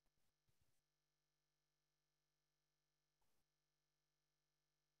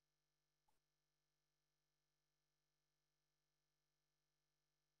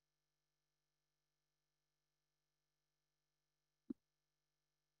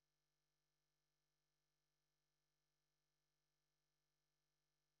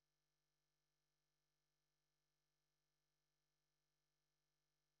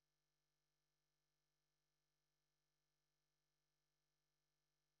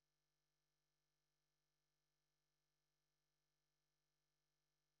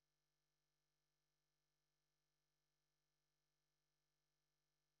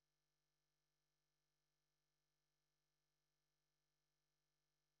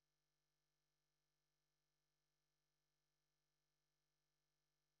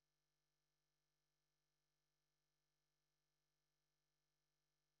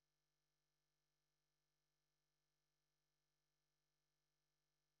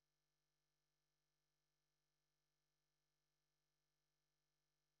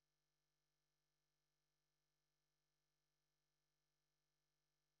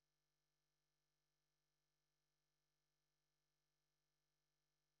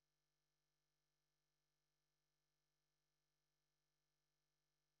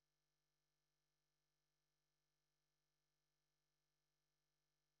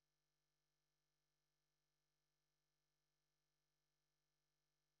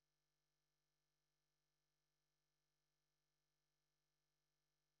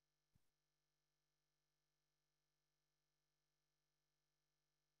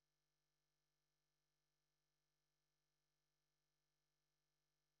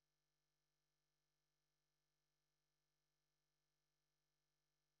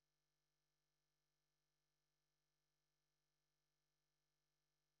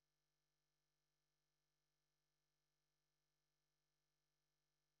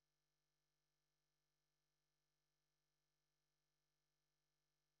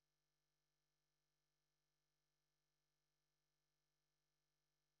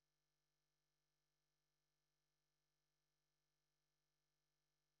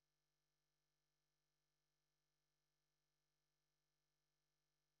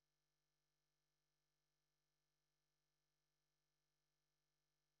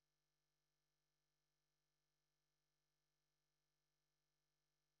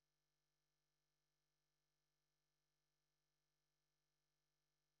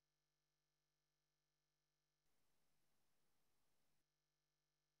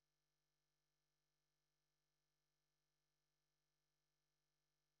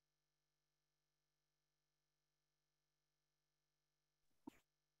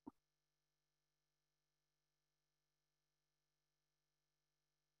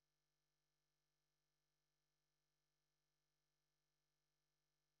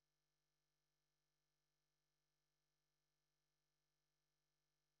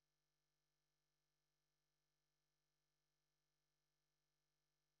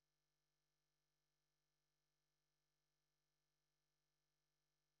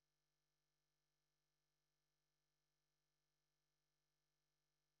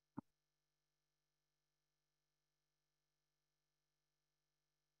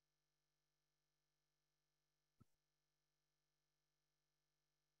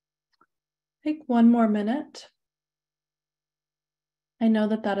 Take 1 more minute. I know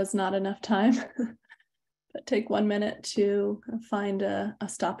that that is not enough time, but take 1 minute to find a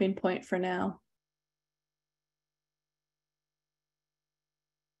stopping point for now.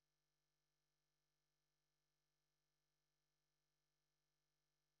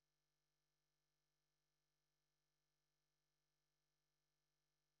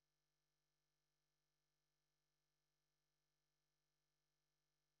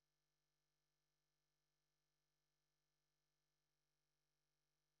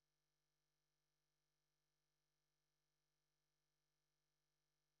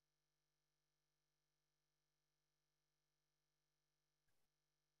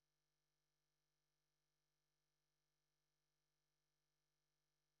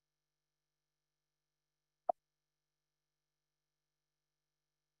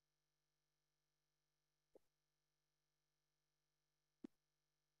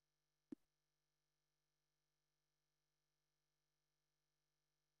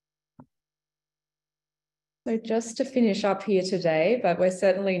 So just to finish up here today, but we're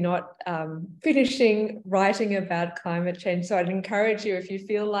certainly not finishing writing about climate change. So I'd encourage you, if you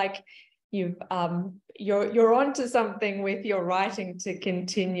feel like you're onto something with your writing, to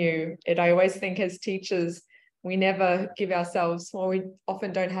continue it. I always think as teachers, we never give ourselves, well, we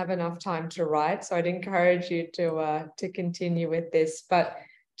often don't have enough time to write. So I'd encourage you to continue with this. But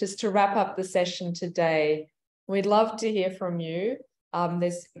just to wrap up the session today, we'd love to hear from you.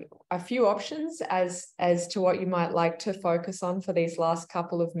 There's a few options as to what you might like to focus on for these last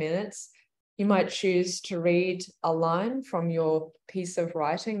couple of minutes. You might choose to read a line from your piece of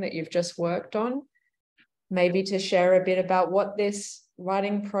writing that you've just worked on, maybe to share a bit about what this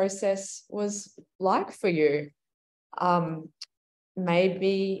writing process was like for you.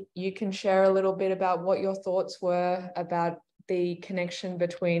 Maybe you can share a little bit about what your thoughts were about the connection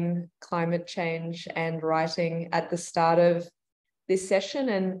between climate change and writing at the start of this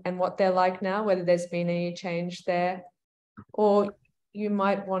session and what they're like now, whether there's been any change there, or you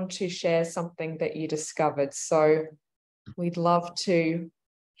might want to share something that you discovered. So we'd love to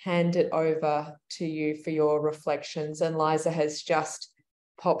hand it over to you for your reflections. And Liza has just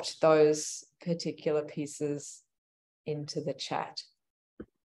popped those particular pieces into the chat.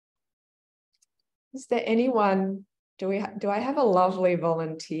 Is there anyone, do I have a lovely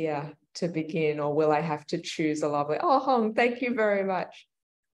volunteer to begin, or will I have to choose a lovely? Oh, Hong, thank you very much.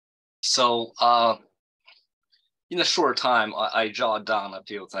 So in a short time, I jot down a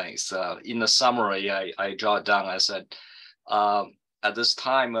few things. In the summary, I jot down, I said, at this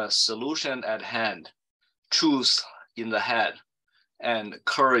time, a solution at hand, truth in the head, and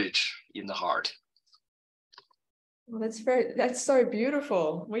courage in the heart. Well, that's so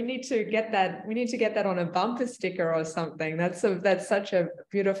beautiful. We need to get that. We need to get that on a bumper sticker or something. That's such a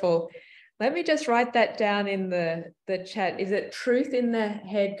beautiful. Let me just write that down in the chat. Is it truth in the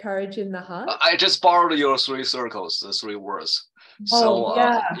head, courage in the heart? I just borrowed your three circles, the three words. So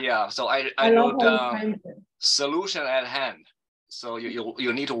yeah. So I wrote down solution at hand. So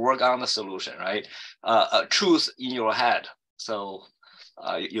you need to work on the solution, right? Truth in your head. So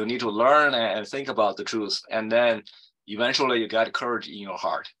you need to learn and think about the truth, and then eventually you got courage in your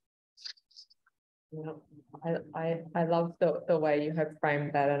heart. Yeah, I love the way you have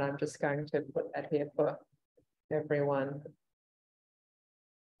framed that, and I'm just going to put that here for everyone.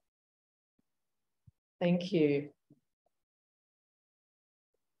 Thank you.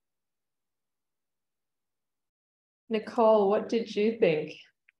 Nicole, what did you think?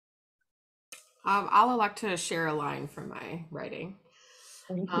 I'll elect to share a line from my writing.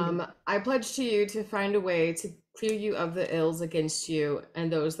 I pledge to you to find a way to clear you of the ills against you and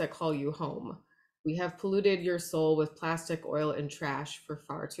those that call you home. We have polluted your soul with plastic, oil, and trash for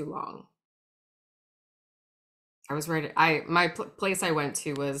far too long. I was right. Place I went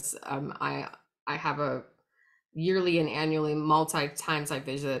to was I have a yearly and annually multi times I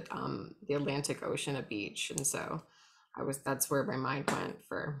visit the Atlantic Ocean, a beach, and so that's where my mind went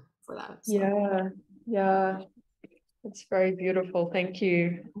for that. So. Yeah. It's very beautiful. Thank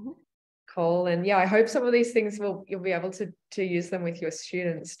you, Cole. And yeah, I hope some of these things you'll be able to use them with your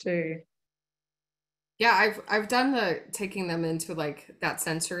students too. Yeah, I've done taking them into like that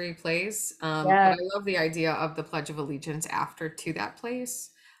sensory place. But I love the idea of the Pledge of Allegiance after to that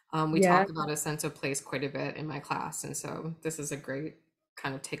place. We talk about a sense of place quite a bit in my class, and so this is a great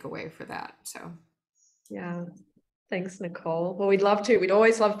kind of takeaway for that. So yeah. Thanks, Nicole. Well, we'd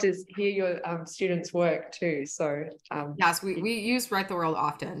always love to hear your students' work too. So yes, we use Write the World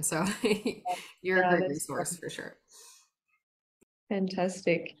often. So you're a great resource for sure.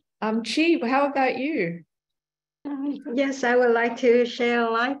 Fantastic. Chi, how about you? Yes, I would like to share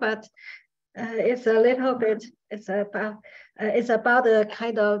a line, but it's a little bit. It's about a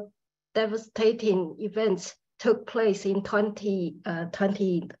kind of devastating events took place in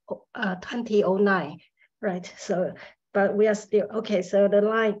 2009. Right. So, but we are still okay. So the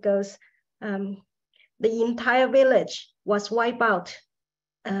line goes, the entire village was wiped out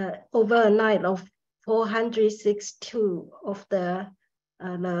over a night of 462 of the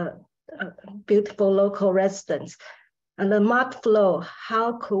beautiful local residents. And the mud flow,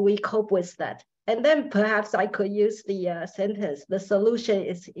 how could we cope with that? And then perhaps I could use the sentence, the solution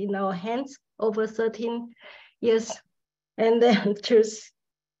is in our hands over 13 years. And then truth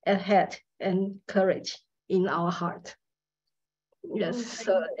ahead and courage in our heart. Yes,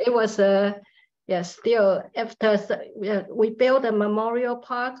 so it was still after we built a memorial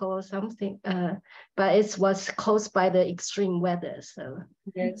park or something, but it was caused by the extreme weather. So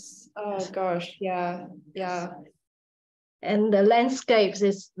yes, oh gosh, yeah. And the landscapes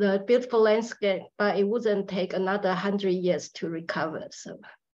is the beautiful landscape, but it wouldn't take another 100 years to recover. So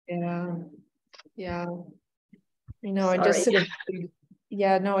yeah. You know, and just sort of,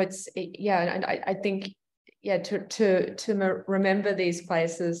 yeah, no, and I think, yeah, to remember these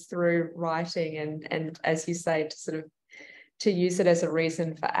places through writing and as you say, to sort of to use it as a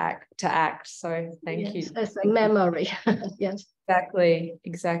reason for to act. So thank you. As a memory. Yes.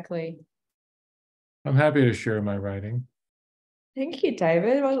 Exactly. I'm happy to share my writing. Thank you,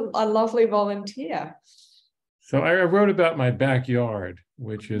 David. A lovely volunteer. So I wrote about my backyard,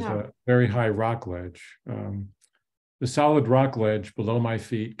 which is a very high rock ledge. The solid rock ledge below my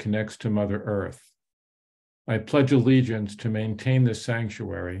feet connects to Mother Earth. I pledge allegiance to maintain this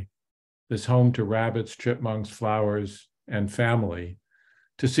sanctuary, this home to rabbits, chipmunks, flowers, and family,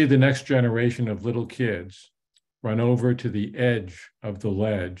 to see the next generation of little kids run over to the edge of the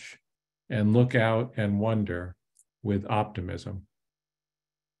ledge and look out and wonder with optimism.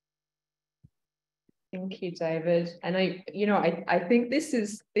 Thank you, David. And I think this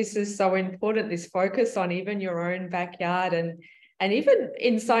is so important, this focus on even your own backyard and even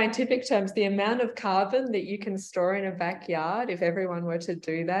in scientific terms, the amount of carbon that you can store in a backyard, if everyone were to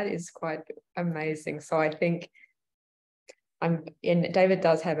do that, is quite amazing. So I think David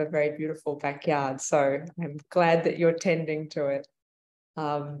does have a very beautiful backyard, so I'm glad that you're tending to it.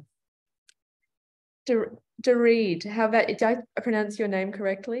 Doreed, how about, did I pronounce your name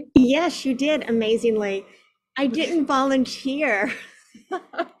correctly? Yes, you did, amazingly. I didn't volunteer.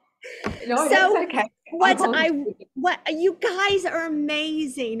 No, that's okay. What you guys are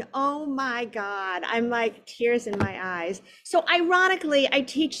amazing. Oh my God. I'm like tears in my eyes. So ironically, I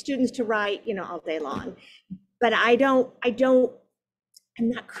teach students to write, all day long, but I'm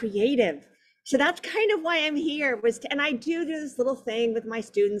not creative. So that's kind of why I'm here and I do this little thing with my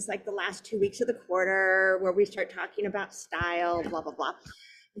students, like the last 2 weeks of the quarter where we start talking about style, blah, blah, blah.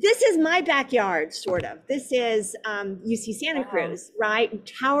 This is my backyard, sort of. This is UC Santa Cruz, right?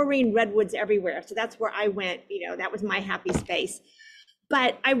 Towering redwoods everywhere. So that's where I went, that was my happy space.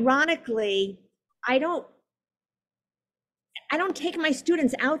 But ironically, I don't take my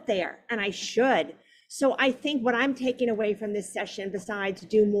students out there, and I should. So I think what I'm taking away from this session, besides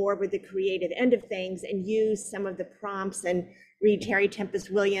do more with the creative end of things and use some of the prompts and read Terry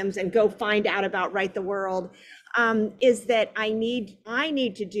Tempest Williams and go find out about Write the World, is that I need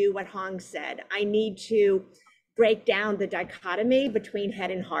to do what Hong said. I need to break down the dichotomy between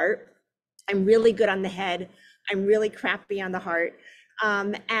head and heart. I'm really good on the head. I'm really crappy on the heart.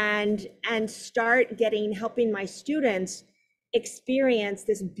 And start helping my students experience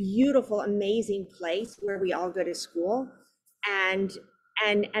this beautiful, amazing place where we all go to school and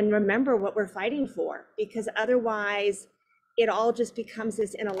remember what we're fighting for, because otherwise it all just becomes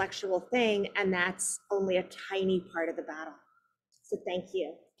this intellectual thing, and that's only a tiny part of the battle. So thank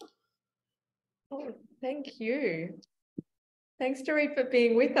you. Oh, thank you. Thanks, Doreed, for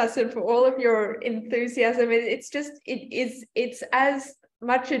being with us and for all of your enthusiasm. It's as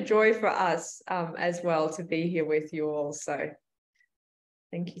much a joy for us as well to be here with you all. So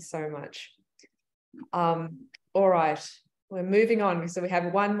thank you so much. All right, we're moving on, so we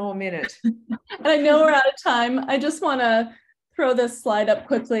have 1 more minute. And I know we're out of time. I just want to throw this slide up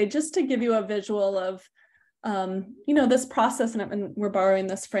quickly just to give you a visual of, this process, and we're borrowing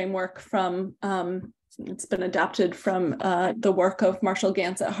this framework from, it's been adapted from the work of Marshall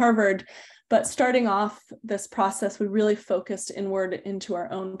Gantz at Harvard. But starting off this process, we really focused inward into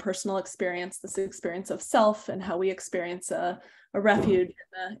our own personal experience, this experience of self and how we experience a refuge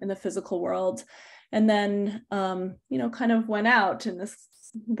in the physical world. And then, kind of went out in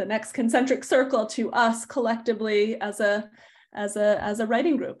the next concentric circle to us collectively as a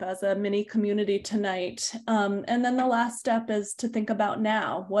writing group, as a mini community tonight. And then the last step is to think about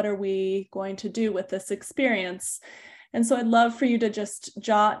now, what are we going to do with this experience? And so I'd love for you to just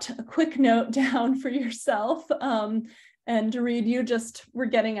jot a quick note down for yourself. And Doreed, you just were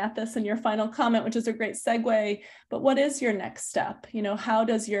getting at this in your final comment, which is a great segue. But what is your next step? How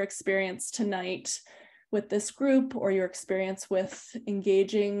does your experience tonight with this group, or your experience with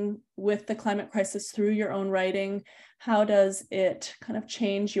engaging with the climate crisis through your own writing, how does it kind of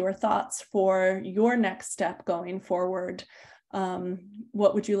change your thoughts for your next step going forward?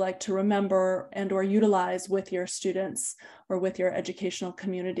 What would you like to remember and or utilize with your students or with your educational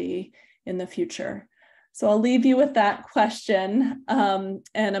community in the future? So I'll leave you with that question, and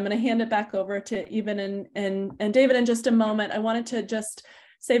I'm going to hand it back over to Eben and David in just a moment. I wanted to just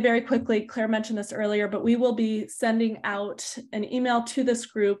say very quickly, Claire mentioned this earlier, but we will be sending out an email to this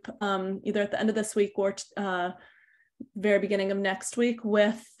group either at the end of this week or very beginning of next week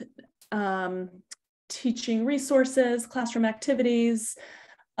with teaching resources, classroom activities,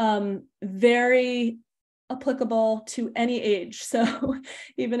 very applicable to any age. So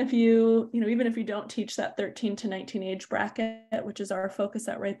even if you don't teach that 13 to 19 age bracket, which is our focus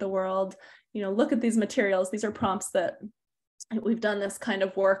at Write the World, look at these materials. These are prompts that we've done this kind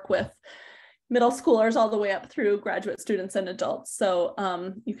of work with middle schoolers all the way up through graduate students and adults. So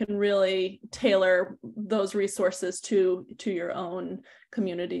you can really tailor those resources to your own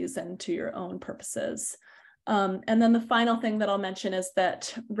communities and to your own purposes. And then the final thing that I'll mention is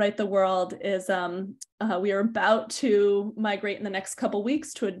that Write the World is, we are about to migrate in the next couple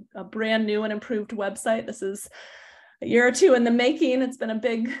weeks to a brand new and improved website. This is a year or two in the making. It's been a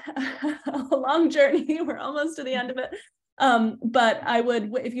big, a long journey. We're almost to the end of it. But I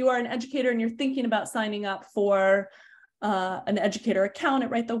would, if you are an educator and you're thinking about signing up for an educator account at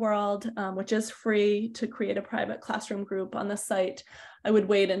Write the World, which is free to create a private classroom group on the site, I would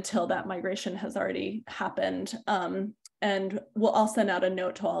wait until that migration has already happened. And I'll send out a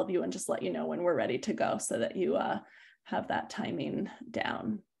note to all of you and just let you know when we're ready to go so that you have that timing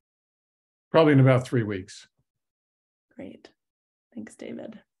down. Probably in about 3 weeks. Great. Thanks,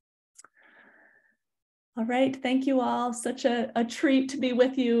 David. All right, thank you all. Such a treat to be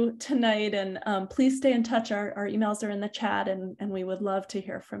with you tonight. And please stay in touch. Our emails are in the chat and we would love to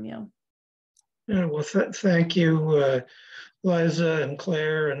hear from you. Yeah, well, thank you, Liza and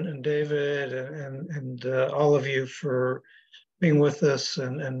Claire and David and all of you for being with us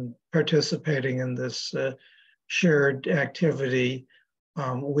and participating in this shared activity.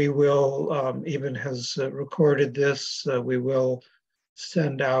 We will, Eben has recorded this, we will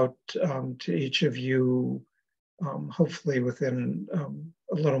send out to each of you, hopefully within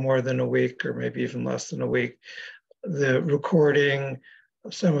a little more than a week or maybe even less than a week, the recording,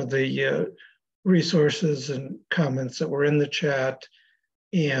 some of the resources and comments that were in the chat,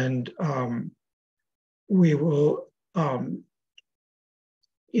 and we will,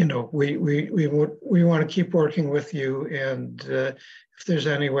 we want to keep working with you, and if there's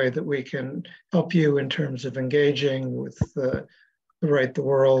any way that we can help you in terms of engaging with the Write the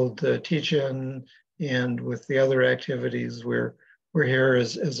World teach-in and with the other activities, we're here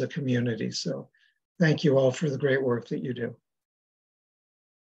as a community. So thank you all for the great work that you do.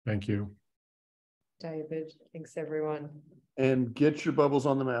 Thank you. David, thanks everyone. And get your bubbles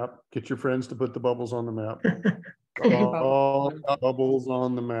on the map. Get your friends to put the bubbles on the map. All bubbles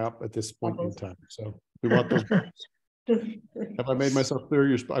on the map at this point in time. So we want those bubbles. Have I made myself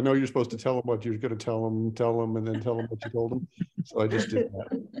clear? I know you're supposed to tell them what you're going to tell them, and then tell them what you told them. So I just did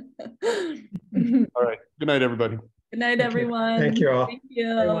that. All right. Good night, everybody. Good night, everyone. Thank you all. Thank you.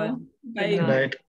 Everyone. Bye. Good night.